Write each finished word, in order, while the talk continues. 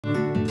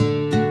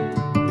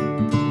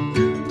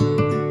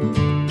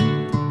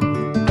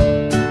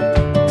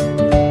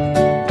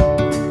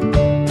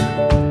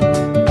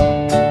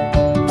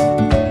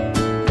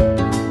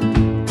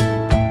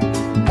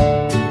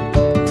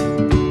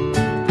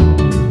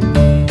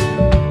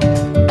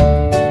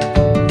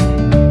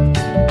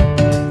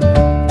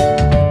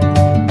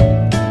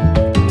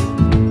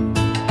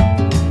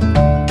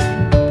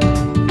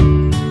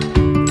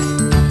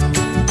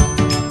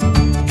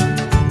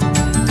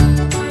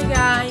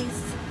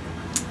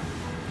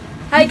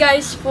Hi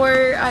guys,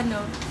 for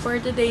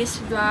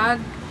today's vlog,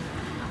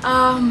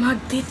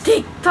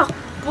 magti-TikTok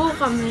po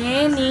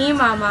kami ni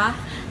Mama.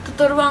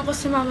 Tuturuan ko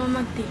si Mama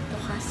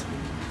mag-TikTok kasi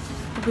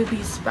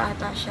nabibis pa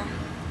ata siya.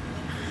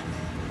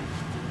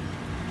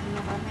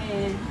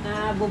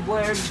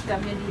 Naboboard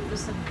kami dito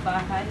sa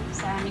bahay,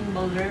 sa aming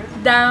boulder.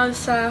 Dahil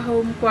sa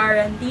home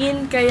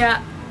quarantine,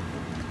 kaya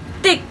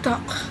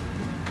TikTok.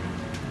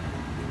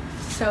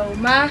 So,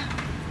 Ma,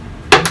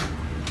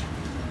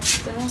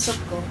 Ito ang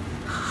soup ko.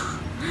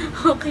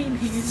 okay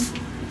na yun.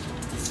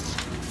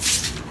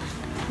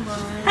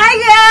 Hi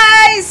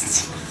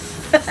guys!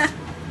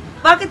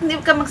 Bakit hindi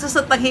ka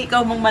magsusot ng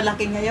hikaw mong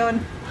malaki ngayon?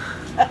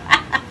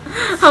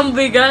 Ang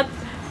bigat.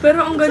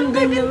 Pero ang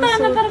ganda niya.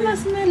 Para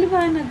mas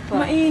maliwanag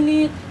pa.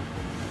 Mainit.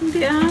 Hindi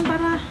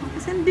para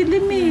kasi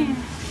dilim eh.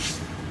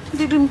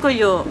 Dilim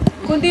kayo.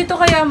 Kung dito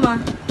kaya, Ma.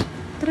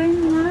 Try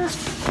mo nga.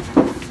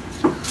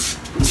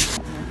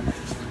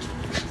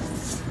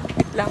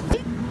 Lang.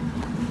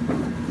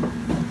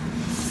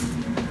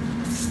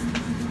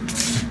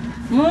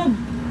 Move!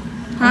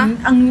 Ha?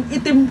 Ang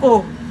itim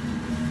ko.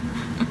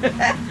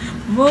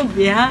 Move,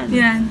 yan.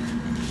 Yan.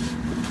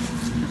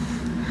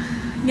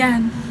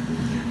 Yan.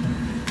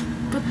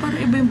 Ba't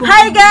parang iba yung buhok?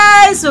 Hi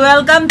guys!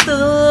 Welcome to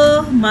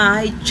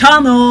my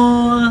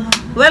channel!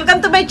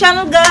 Welcome to my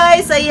channel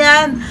guys!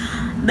 Ayan,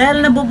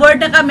 dahil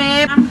naboboard na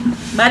kami,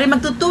 bali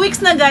magto 2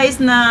 weeks na guys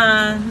na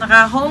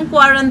naka-home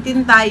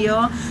quarantine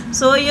tayo.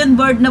 So yun,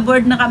 board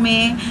na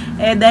kami.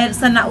 Dahil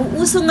sa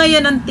nauuso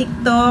ngayon ng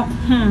TikTok,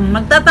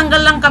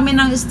 magtatanggal lang kami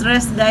ng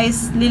stress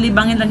guys.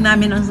 Lilibangin lang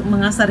namin ang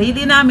mga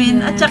sarili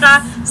namin. Yes. At saka,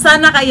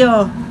 sana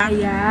kayo.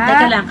 Kaya?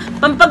 Teka lang,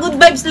 pampagood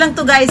vibes lang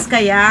to guys,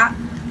 kaya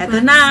eto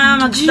na,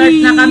 mag-start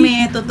na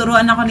kami.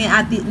 Tuturuan ako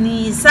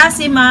ni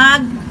Sassy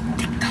mag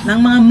ng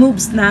mga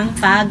moves ng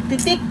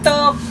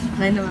pag-TikTok.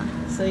 Okay naman.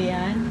 So,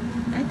 yan.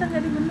 Ay,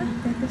 tanggalin mo na.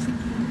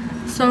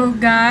 So,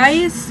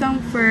 guys,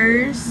 ang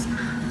first,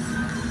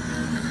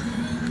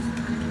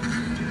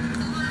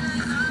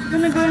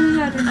 gano'n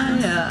natin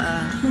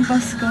yung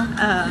Pasko.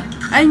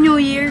 Ay,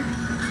 New Year.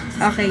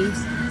 Okay.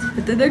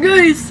 Ito na,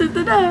 guys.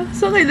 Ito na.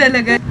 So, kayo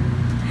lalagay.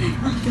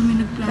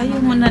 Kami nagplano. Tayo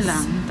mo na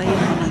lang. Tayo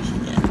mo lang siya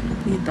dyan.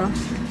 Dito.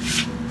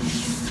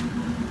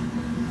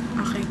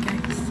 Okay,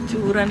 guys.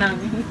 Tsura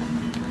namin.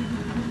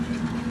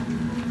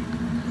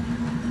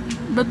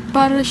 Ba't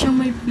para siyang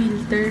may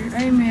filter?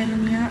 Ay,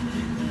 meron nga.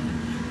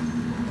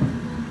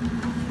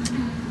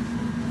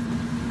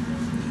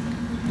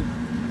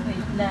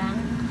 Wait lang.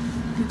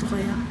 Dito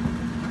kaya.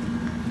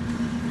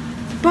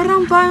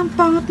 Parang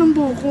pangat ng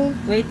buko.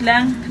 Wait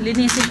lang.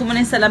 Linisin ko muna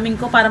yung salamin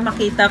ko para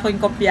makita ko yung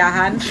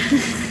kopyahan.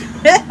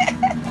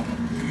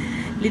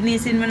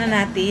 Linisin muna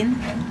natin.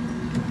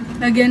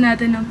 Lagyan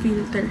natin ng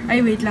filter.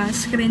 Ay, wait lang.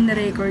 Screen na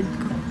record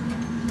ko.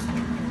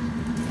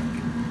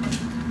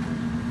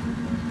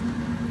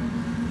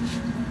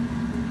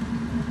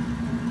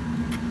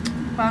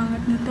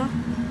 Pangat nito.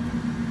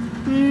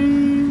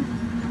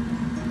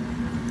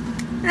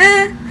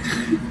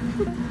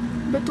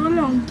 Ba't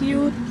walang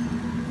cute?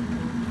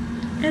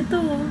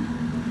 Eto.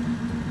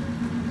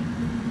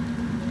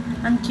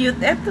 Ang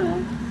cute eto.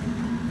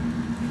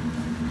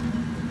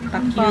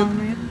 Ang Pa-cute.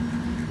 pangit.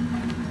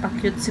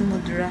 Pa-cute si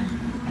Mudra.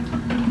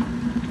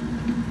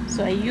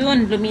 So,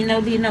 ayun.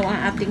 Luminaw-linaw ang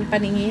ating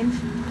paningin.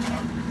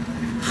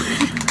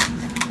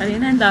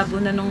 Alina, ang labo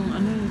na nung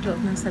yung loob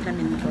ng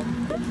salamin ko.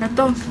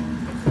 Ito.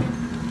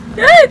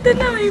 Ay, ito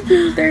na. May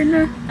filter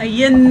na.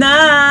 Ayan na!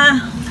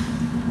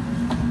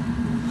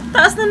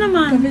 Taas na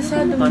naman.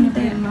 Kabisado mo na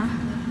tayo, Ma.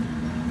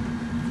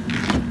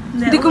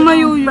 Hindi ko okay.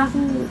 mayuyo.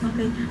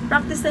 Okay.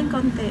 Practice tayong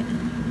konti.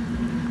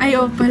 Ay,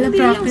 pala. Hindi,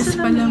 Practice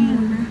yung pala salamin.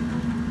 muna.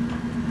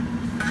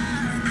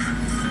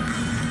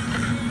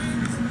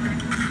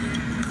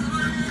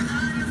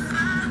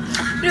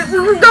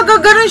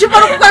 Gagaganon siya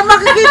parang kung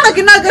makikita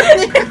ginaganon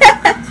niya.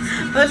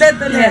 Ulit.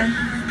 Yeah.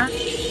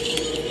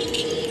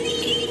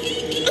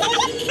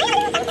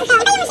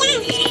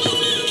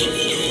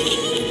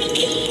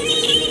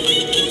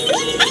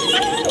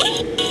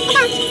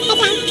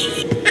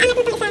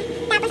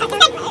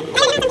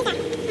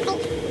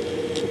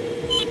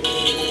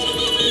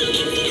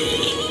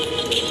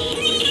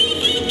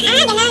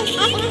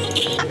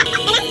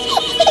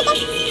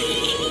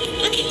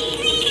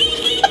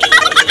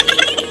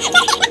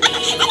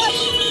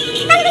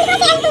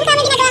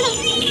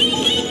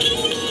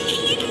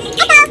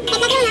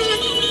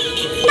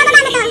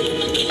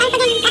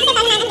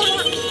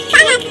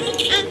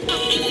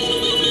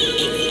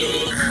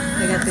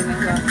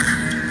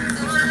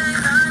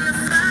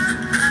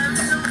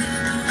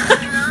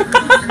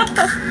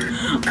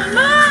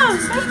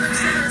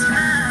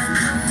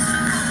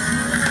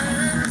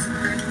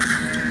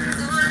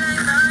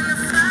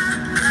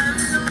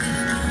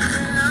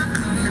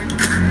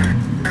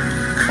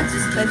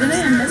 Pwede na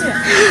yan, dali.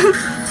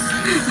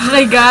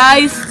 Okay,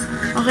 guys.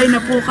 Okay na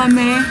po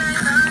kami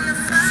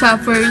sa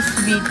first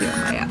video.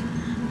 Kaya,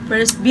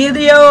 First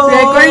video!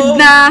 record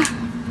na.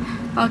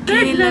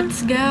 Okay, Record na. let's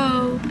go.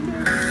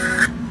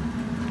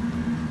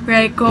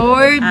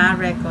 Record.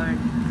 Record.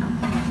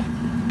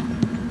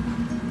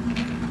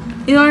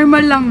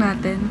 I-normal lang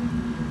natin.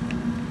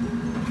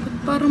 Ba't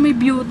parang may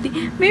beauty?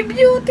 May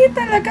beauty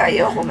talaga.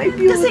 Ayoko may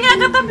beauty. Kasi nga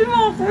katabi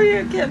mo ako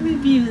yun, kaya may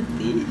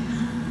beauty.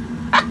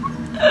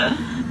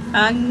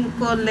 Ang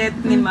kulit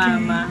ni Okay.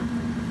 Mama.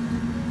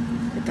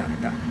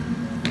 Ito.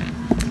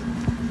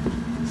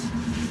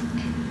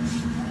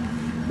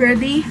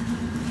 Ready?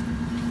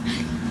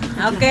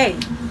 Okay.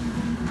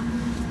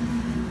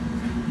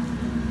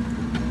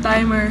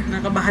 Timer.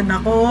 Nakabahan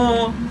ako.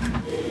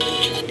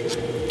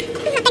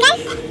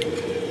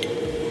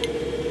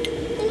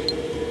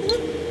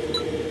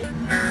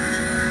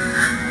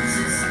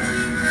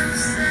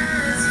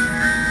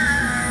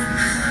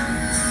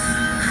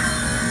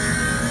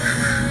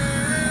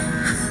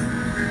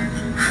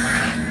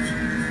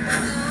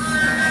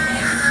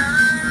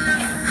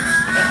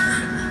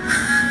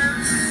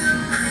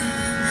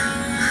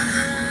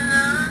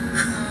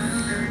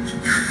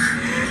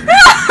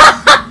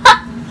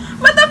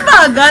 Ba't ang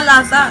bagal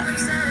ata?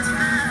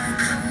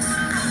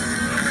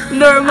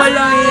 Normal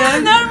lang yan.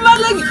 Normal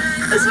lang.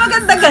 Tapos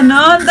maganda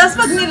ganon. Tapos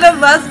pag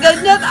nilabas,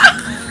 ganyan.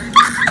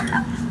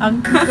 Ang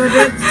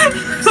kulit.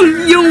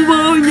 Yung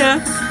bow niya.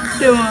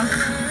 Diba?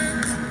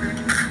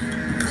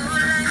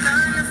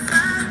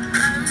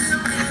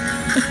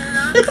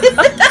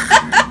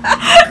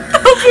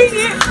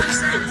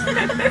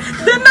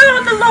 Doon na ako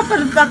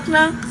napapalpak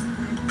na.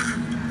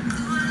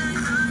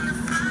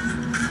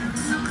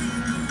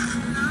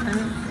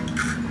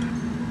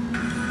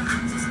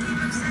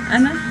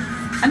 Ano?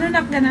 Ano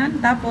na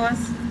ganon?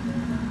 Tapos,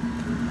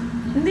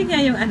 hindi nga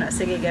yung ano,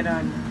 sige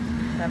ganon.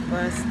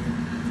 Tapos,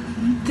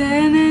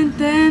 Tan.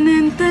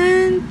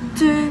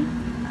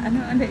 ano,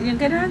 yung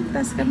ganon,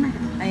 tapos kami,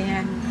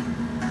 ayan.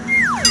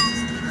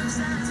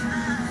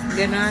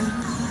 Ganon.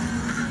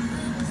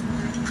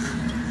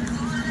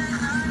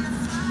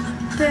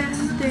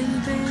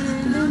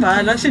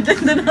 Bahala siya dyan,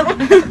 doon ako.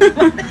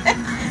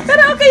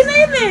 Pero okay na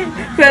yun eh.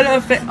 Pero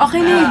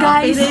okay na yun,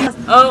 guys. Okay na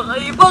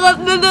Okay,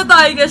 pangatlo na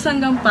tayo guys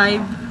hanggang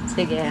 5.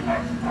 Sige.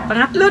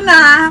 Pangatlo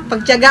na.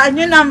 Pagtyagaan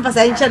nyo na,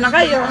 pasensya na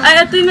kayo. Ay,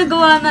 ito yung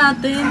nagawa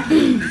natin.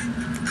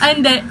 Ay,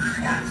 hindi.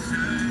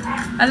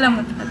 Alam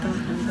mo, ito.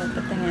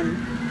 Patingin.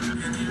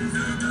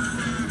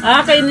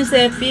 Kay ni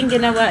Sepi, yung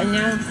ginawa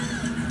niya.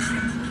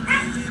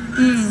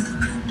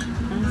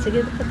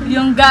 Sige, patingin.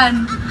 Yung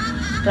gun.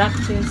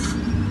 Practice.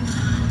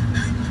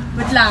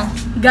 Wait lang.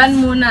 Gun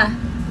muna.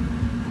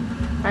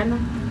 Paano?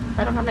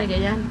 Parang kamay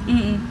ganyan.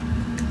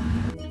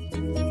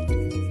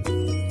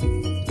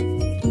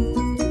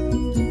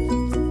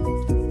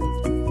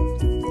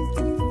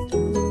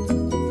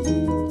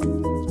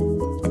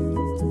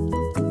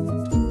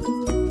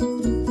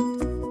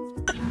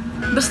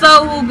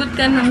 Basta uhugot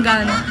ka ng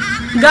gun.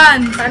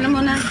 Gun! Paano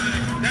mo na?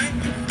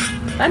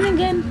 Paano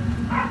yan?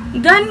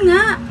 Gun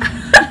nga!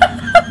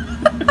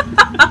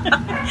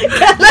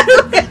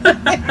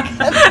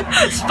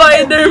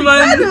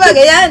 Spider-Man! Paano ba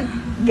ganyan?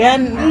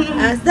 Gan.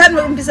 Saan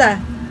mag-umpisa?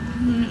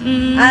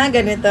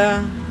 Ganito.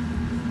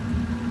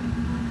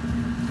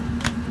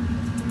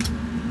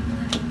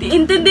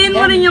 Intindihin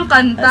mo rin yung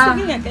kanta.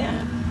 Sige nga, kaya.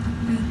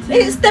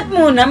 Step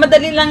muna.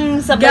 Madali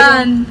lang sabay.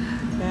 Gun.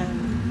 Gan.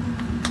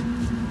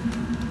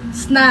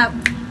 Snap.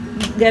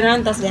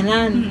 Ganon, tas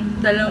ganon.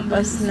 Dalawang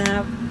Tapos bus.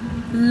 snap.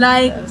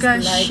 Like a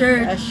Tas like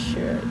shirt. a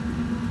shirt.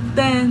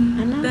 10.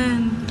 Ano?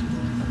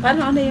 10.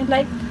 Paano yung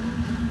like?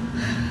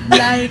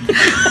 Like.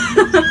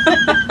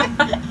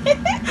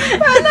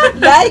 Paano?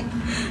 Like?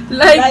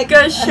 Like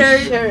a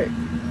shirt.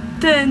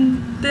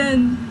 10.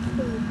 10.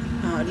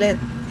 Ulit.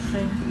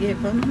 Okay. Sige,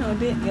 paano na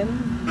ulit? Ganon.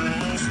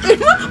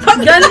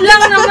 Gun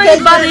lang naman,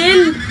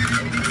 baril.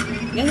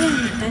 Ganyan.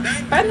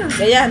 Paano?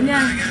 Ganyan.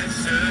 Yan.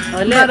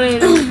 Ulit.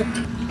 Baril.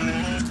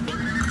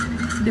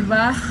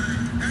 Diba?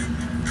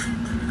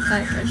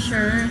 Like a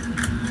shirt.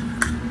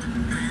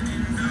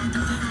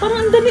 Parang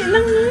ang dali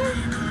lang na.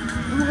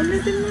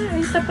 Ulitin mo.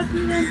 Ay, tapat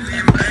mo yan.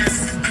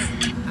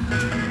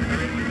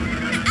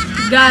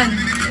 Gun.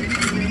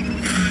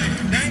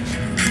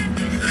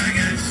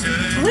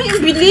 Uy,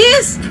 ang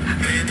bilis!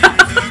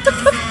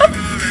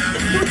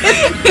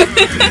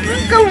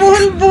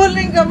 Kabuhol-buhol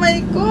yung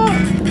kamay ko.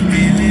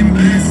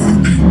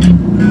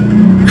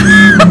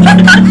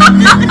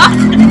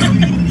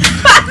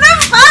 Paano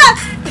pa?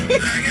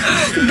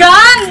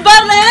 Gun!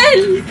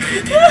 Baril!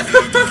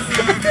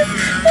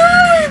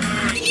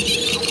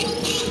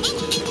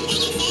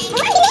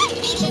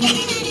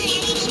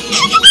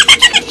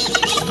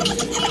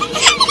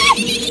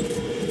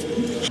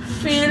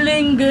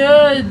 Feeling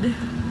good.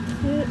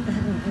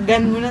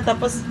 Gan muna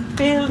tapos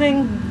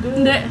feeling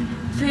good. Hindi.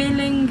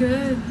 Feeling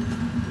good.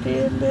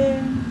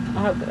 Feeling.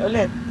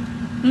 Ulit.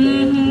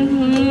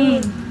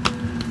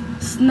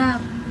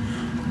 Snap.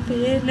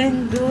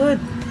 Feeling good.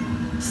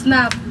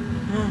 Snap.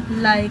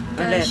 Like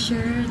a Ulit.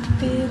 shirt.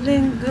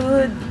 Feeling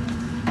good.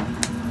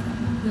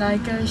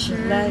 Like a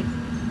shirt. Like.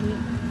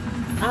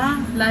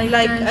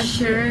 Like a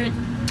shirt.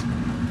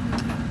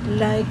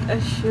 Like a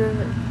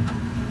shirt.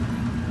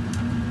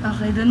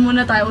 Okay, dun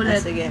muna tayo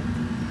ulit. Sige.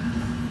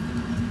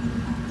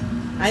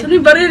 Ay. Saan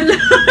yung baril?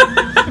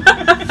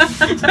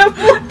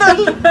 Naputol.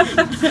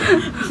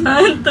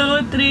 1,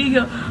 2, 3,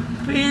 go.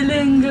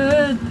 Feeling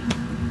good.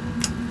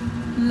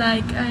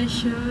 Like I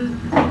should.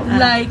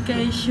 Like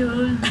I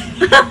should.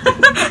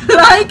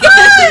 Like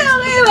I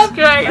should.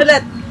 Cry.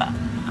 Ulit.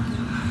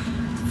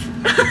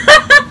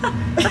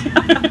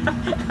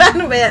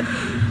 Ano ba yan?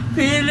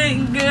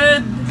 Feeling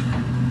good.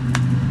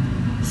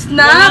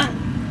 Snap.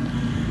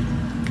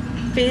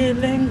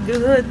 Feeling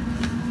good.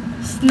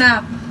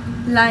 Snap.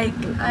 Like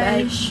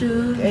I Like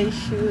should. I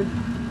should.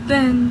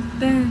 Ten.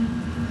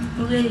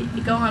 Okay,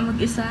 ikaw nga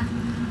mag-isa.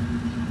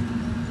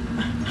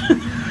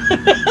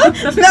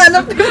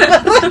 Naanap ko yung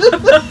baril.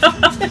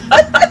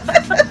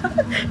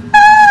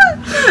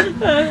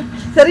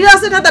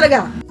 Seryoso na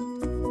talaga.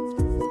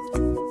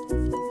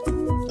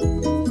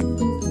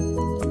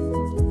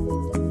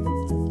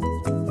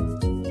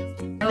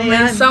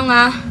 May song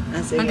ah.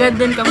 Sige. Agad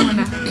din ka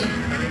muna.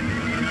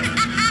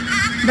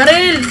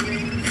 Baril!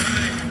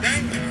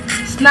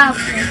 Snap.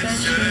 Like I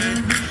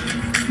should.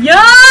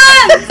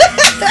 Yan!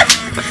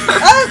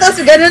 Oh, tapos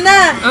gano'n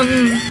na.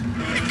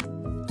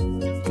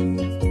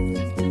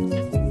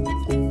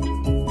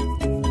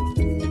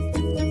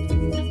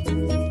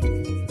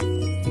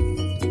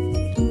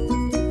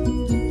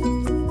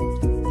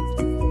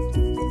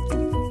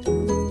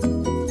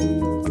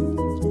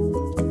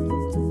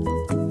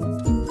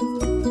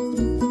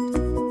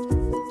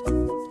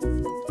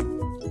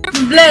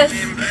 Bless.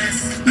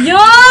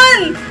 Yun!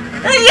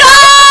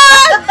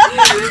 Ayan!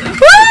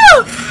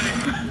 Woo!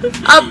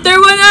 After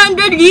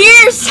 100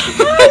 years!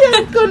 Ay,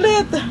 ang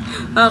kulit.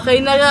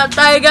 Okay na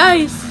tayo,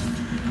 guys.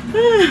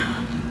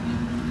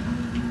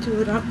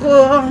 Tsura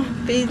ko.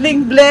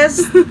 Feeling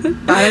blessed.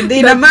 Parang di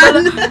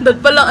naman. Dahil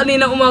pala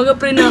kaninang umaga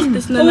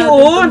pre-practice na natin.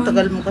 Oo, ang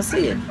tagal mo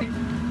kasi.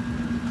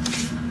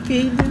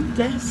 Feeling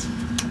blessed.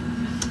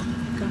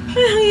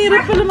 Ay, ang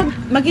hirap pala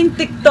maging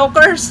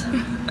TikTokers.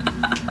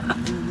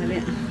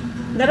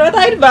 Dalawa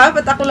tayo ba?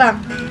 Ba't ako lang?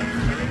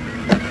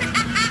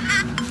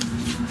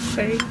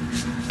 Okay.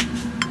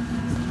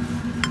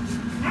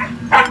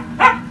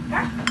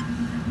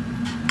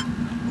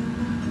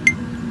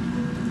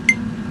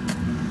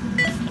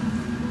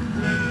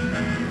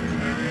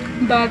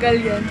 Bagal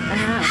yan.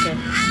 Ah, okay.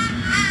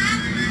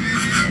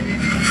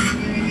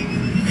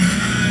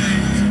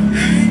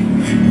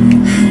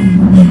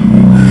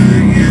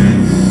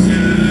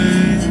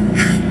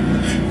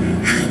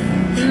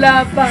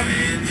 Wala pa.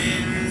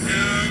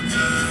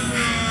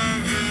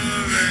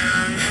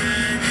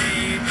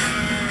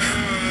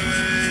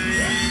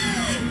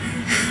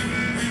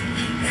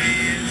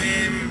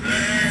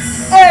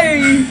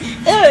 Ay!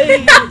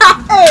 Ay!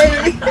 Ay!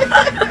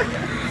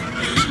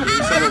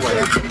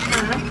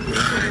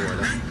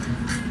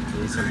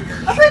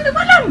 Pwede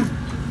mo lang!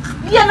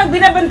 Yan ang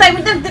binabantay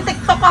mo dyan,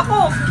 titiktok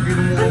ako!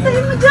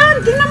 Bantayin mo dyan,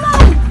 tingnan mo!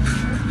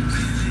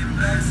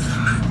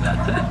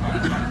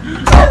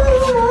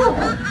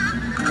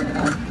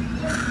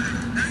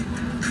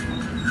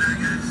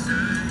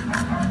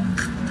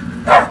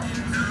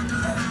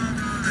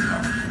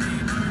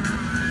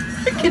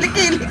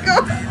 Kilikili ko!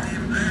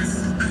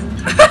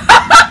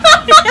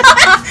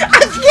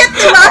 Ang cute,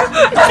 diba?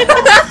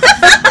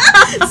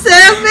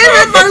 Siyempre,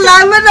 may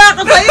panglaman na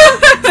ako sa'yo.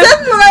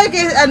 Saan mo kayo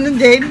kay,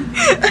 Jane?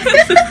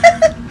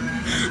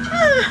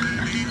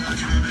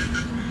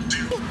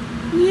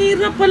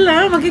 Hirap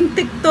pala, maging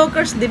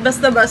TikTokers, di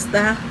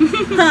basta-basta.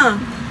 Ha?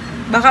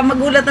 Baka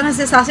magulat na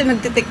si Sassy,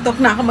 nagtitiktok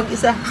na ako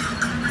mag-isa.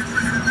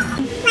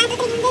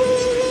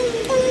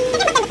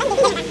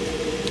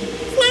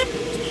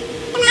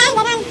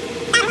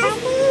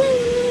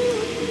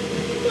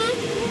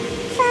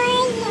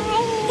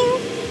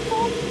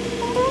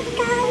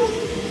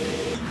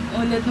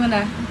 Ulit mo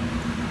na.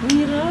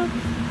 Hirap.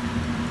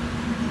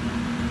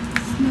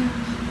 Snap.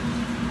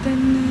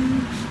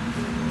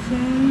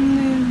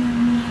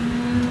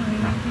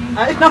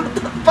 Ay,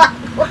 nakatapak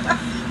ko.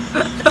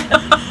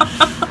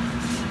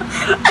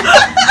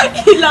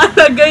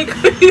 Ilalagay ko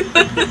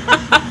yun.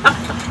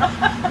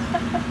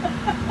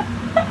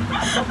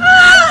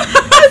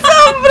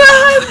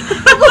 Sobrang!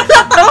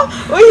 Nagulat ako.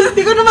 Uy,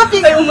 hindi ko na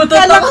mapigil. Ay,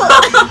 umutotak.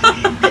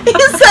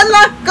 Isa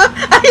lang ko.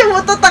 Ay,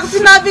 umutotak.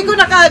 Sinabi ko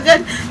na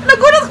kagad.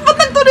 Nagulat ko, ba't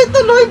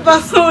nagtuloy-tuloy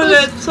ba?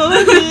 Sulit.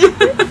 Sorry.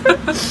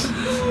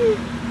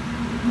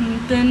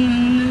 Then,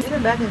 Ano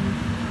ba?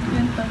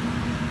 yan pa.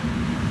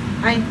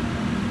 Ay.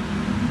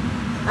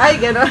 Ay,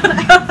 gano'n.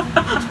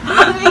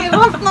 Ang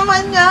hirap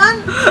naman yan.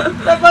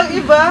 Tapang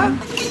iba.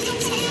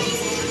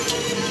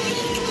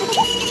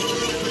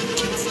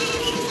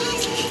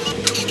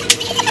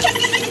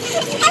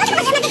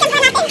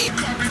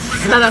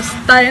 Talas,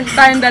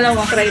 tayong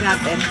dalawa. Try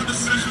natin.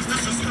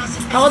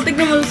 Ako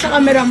tignan mo sa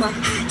camera ma.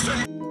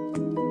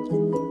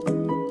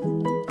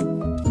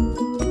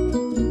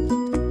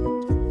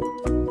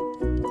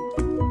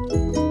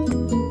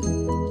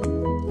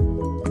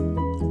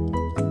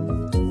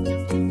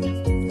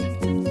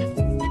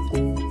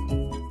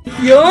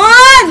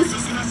 Yun!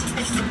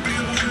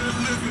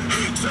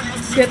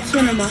 Gets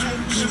mo na ba?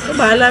 So,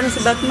 bahala na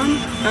si Batman.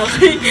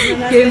 Okay.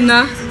 Game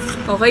na.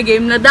 Okay,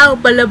 game na daw.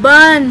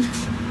 Palaban.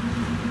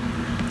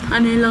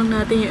 Ano lang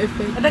natin yung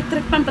effect.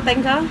 Electric fan, patayin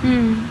ka?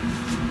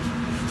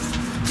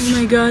 Oh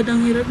my god,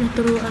 ang hirap na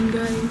turuan,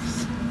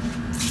 guys.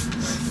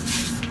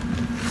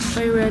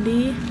 Okay,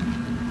 ready?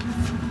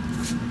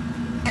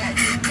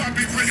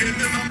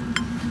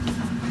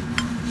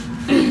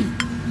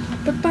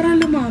 Ba't para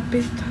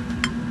lumapit?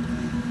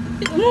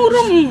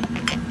 Umurong eh.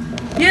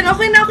 Yan,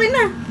 okay na, okay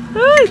na.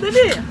 Ay,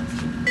 dali.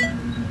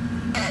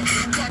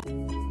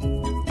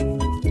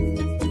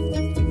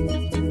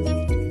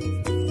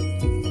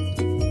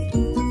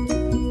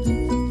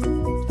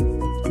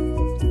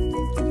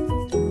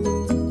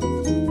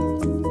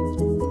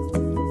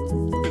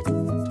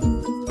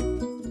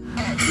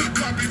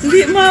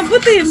 Hindi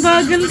maabot eh.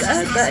 Bagal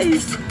ata eh.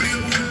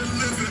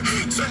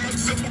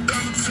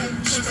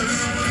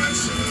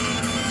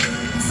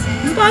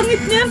 Ang pangit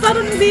niyan.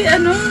 Parang hindi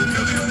ano.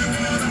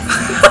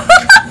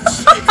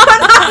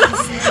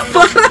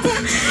 Parang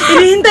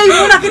hinihintay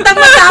mo na kitang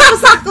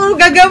matapos ako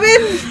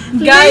gagawin.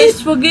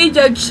 Guys, huwag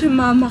i-judge si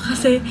mama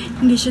kasi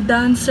hindi siya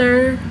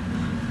dancer.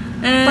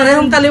 And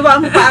Parehong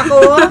kaliwaan pa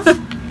ako.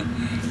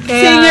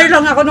 Singer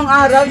lang ako nung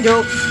araw.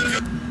 Joke.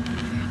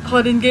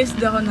 Ako din guys,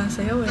 di ako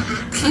nasayaw eh.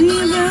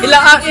 Ano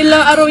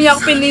Ilang araw niya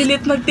ako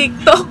pinilit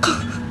mag-TikTok.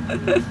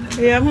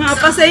 Kaya mga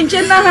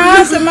pasensya na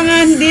ha sa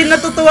mga hindi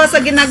natutuwa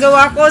sa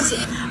ginagawa ko.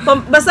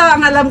 Basta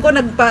ang alam ko,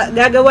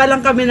 gagawa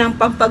lang kami ng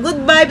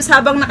pampa-good vibes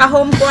habang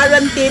naka-home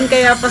quarantine.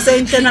 Kaya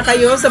pasensya na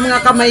kayo sa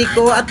mga kamay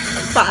ko at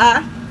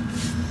paa.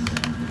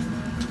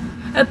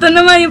 Ito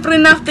naman yung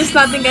pre-practice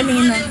natin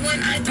kanina.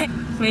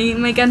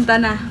 May kanta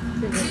na.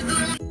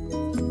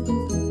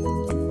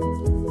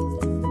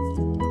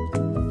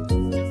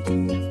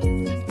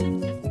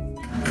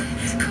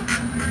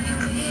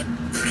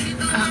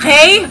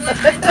 Okay?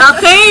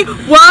 Okay?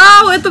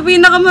 Wow! Ito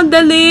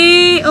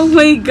pinakamadali! Oh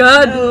my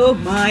God! Oh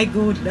my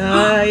God,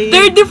 ay.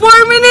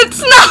 34 minutes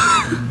na!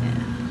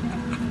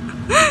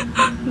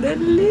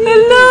 Dali.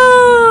 Hello!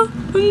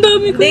 Ang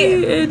dami ko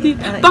i-edit.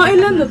 Pang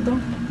ilan na to?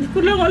 Hindi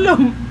ko lang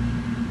alam.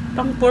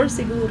 Pang 4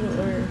 siguro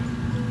or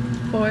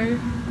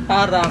 4?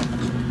 parang.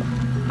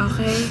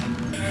 Okay.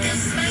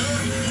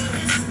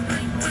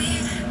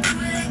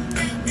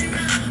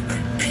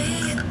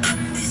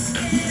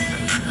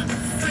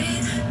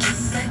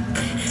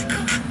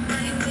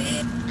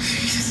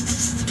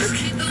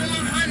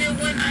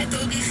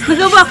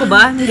 Nagawa ko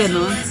ba?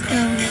 Gano'n?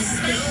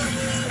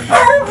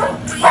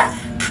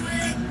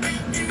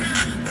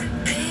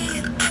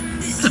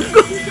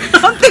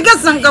 Ang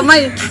tigas ng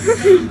kamay.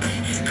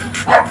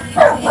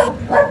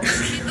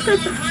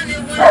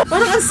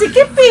 Parang ang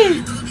sikip eh.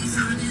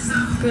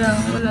 Kaya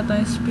wala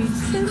tayong space.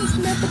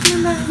 Dapat na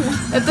lang.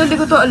 Ito, hindi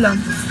ko to alam.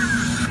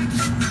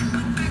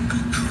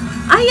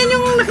 Ay, yan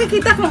yung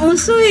nakikita kong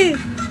unso eh.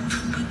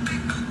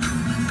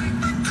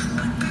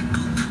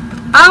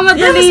 Ah,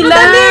 madali Yes, lang!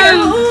 madali.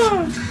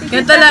 Oo.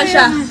 Ganito lang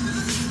siya.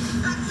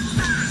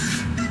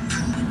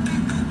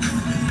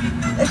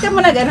 Ito mo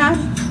na gano'n.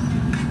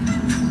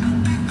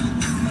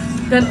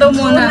 Ganito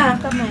muna.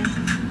 Kamay.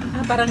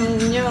 Ah, parang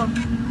ninyo.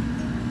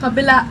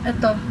 Kabila,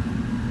 ito.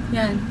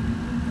 Yan.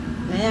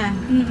 Ayan.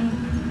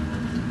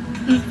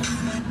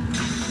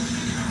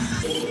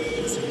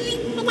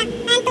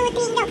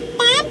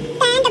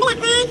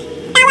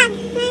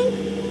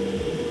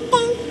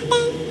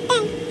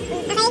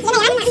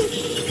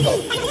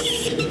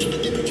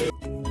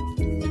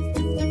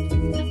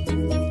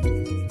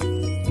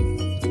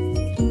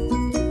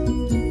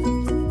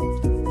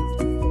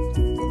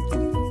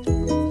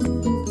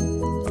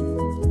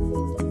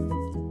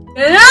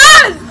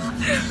 Ayan!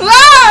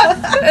 Wow!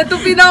 Ito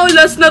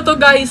pinaulas na to,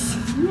 guys.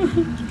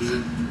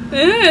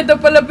 Ito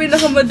pala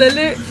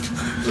pinakamadali.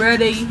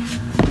 Ready?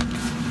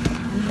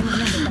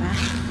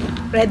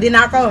 Ready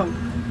na ako.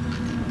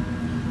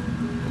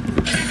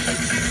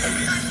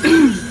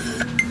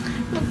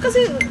 Kasi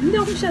hindi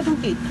ako masyadong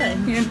kita eh.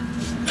 Yan.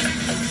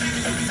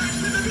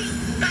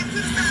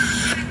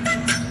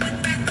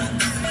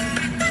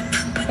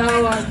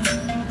 Tawag.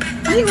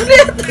 Ay,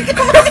 ulit!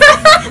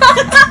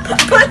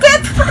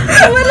 Ulit!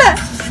 Wala!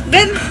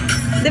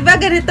 Diba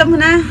ganito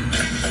mo na?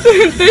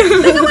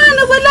 Teka mo na,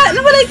 nawala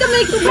yung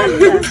kamay ko ba?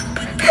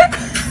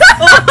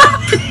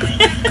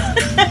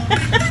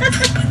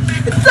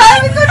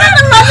 Sabi ko na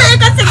nawala eh,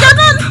 kasi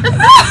ganun!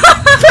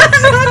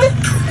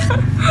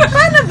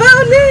 Paano ba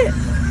uli?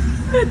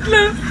 Wait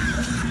lang.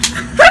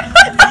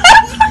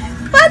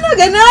 Paano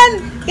ganun?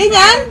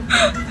 Ganyan?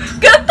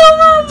 Ganto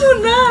nga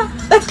muna.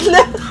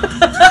 Tatlo.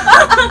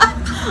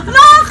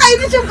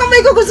 Nakakainis yung kamay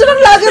ko. Gusto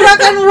lang lagi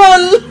rock and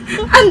roll.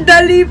 Ang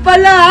dali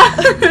pala.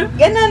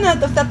 Ganun na.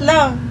 Tapos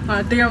tatlo.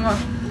 Tingnan mo.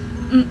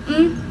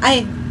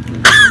 Ay.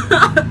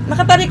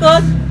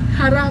 Nakatalikod.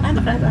 Harap. Ah,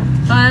 nakaharap.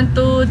 1,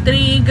 2,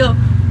 3, go.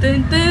 Tun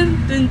tun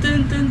tun tun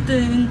tun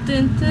tun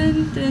tun tun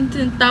tun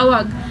tun.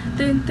 Tawag.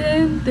 Tun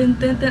tun tun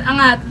tun tun.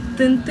 Angat.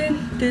 Tun tun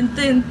tun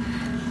tun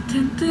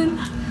tun tun.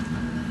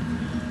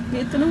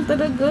 Ito lang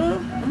talaga.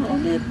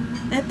 Ulit.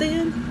 Ito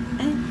yun.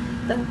 Ay,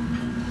 ito.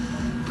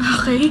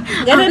 Okay.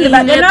 Ganun,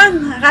 diba?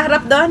 Ganun.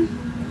 Nakaharap doon.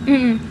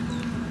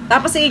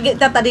 Tapos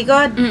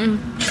tatalikod.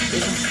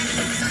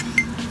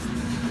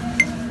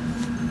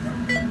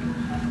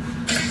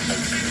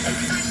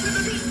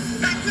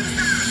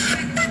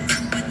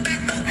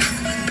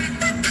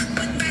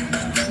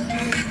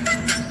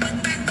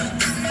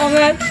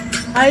 Okay.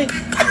 Ay.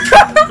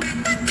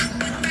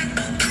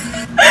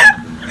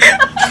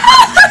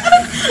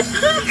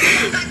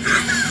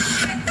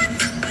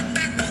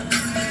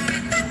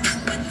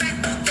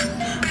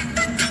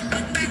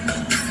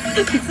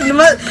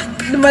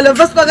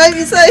 Lumalabas pa kayo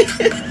isa eh.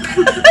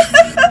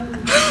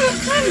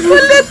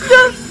 Kulit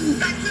ka.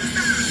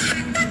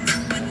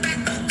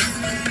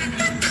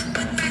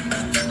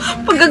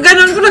 Pagka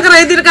ganun ko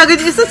nag-ready na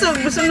kagad isa,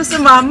 gusto na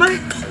sumama.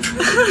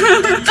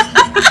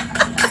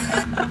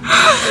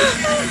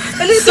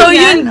 So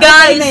yun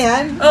guys, Okay na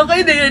yan? Okay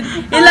na yun.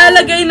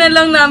 Ilalagay na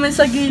lang namin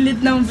sa gilid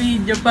ng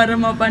video para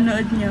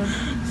mapanood nyo.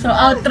 So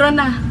outro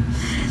na.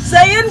 So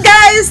yun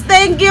guys,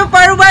 thank you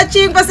for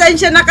watching.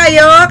 Pasensya na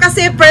kayo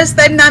kasi first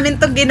time namin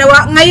itong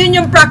ginawa. Ngayon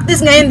yung practice,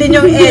 ngayon din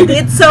yung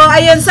edit. So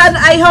ayun,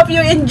 I hope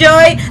you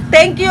enjoy.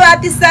 Thank you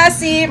Ate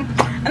Sassy.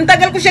 Ang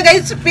tagal ko siya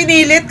guys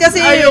pinilit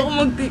kasi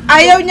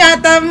ayaw niya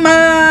ata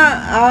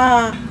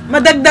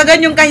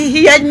madagdagan yung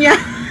kahihiyan niya.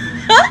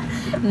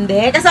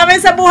 Hindi, kasama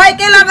yun sa buhay,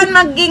 kailangan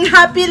maging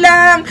happy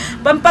lang.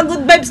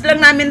 Pampagood vibes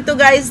lang namin to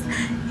guys.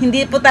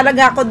 Hindi po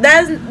talaga ako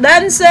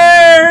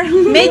dancer.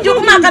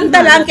 Medyo kumakanta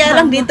lang, kaya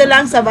lang dito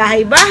lang sa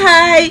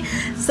bahay-bahay.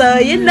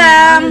 So, yun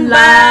lang.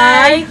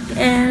 Bye!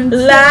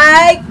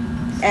 Like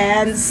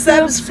and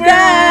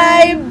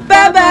subscribe.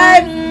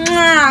 Bye-bye!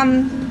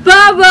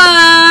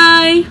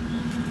 Bye-bye!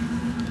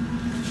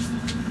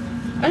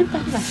 Ay,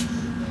 para.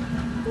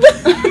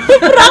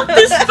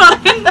 Practice pa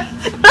rin.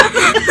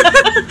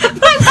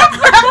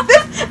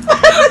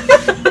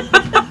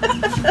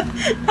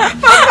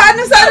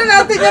 Paano sana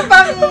natin yung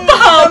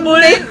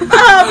pahabol?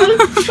 Pahabol.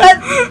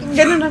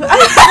 Ganun na.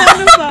 Ay,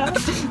 ano pa?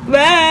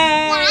 Bye!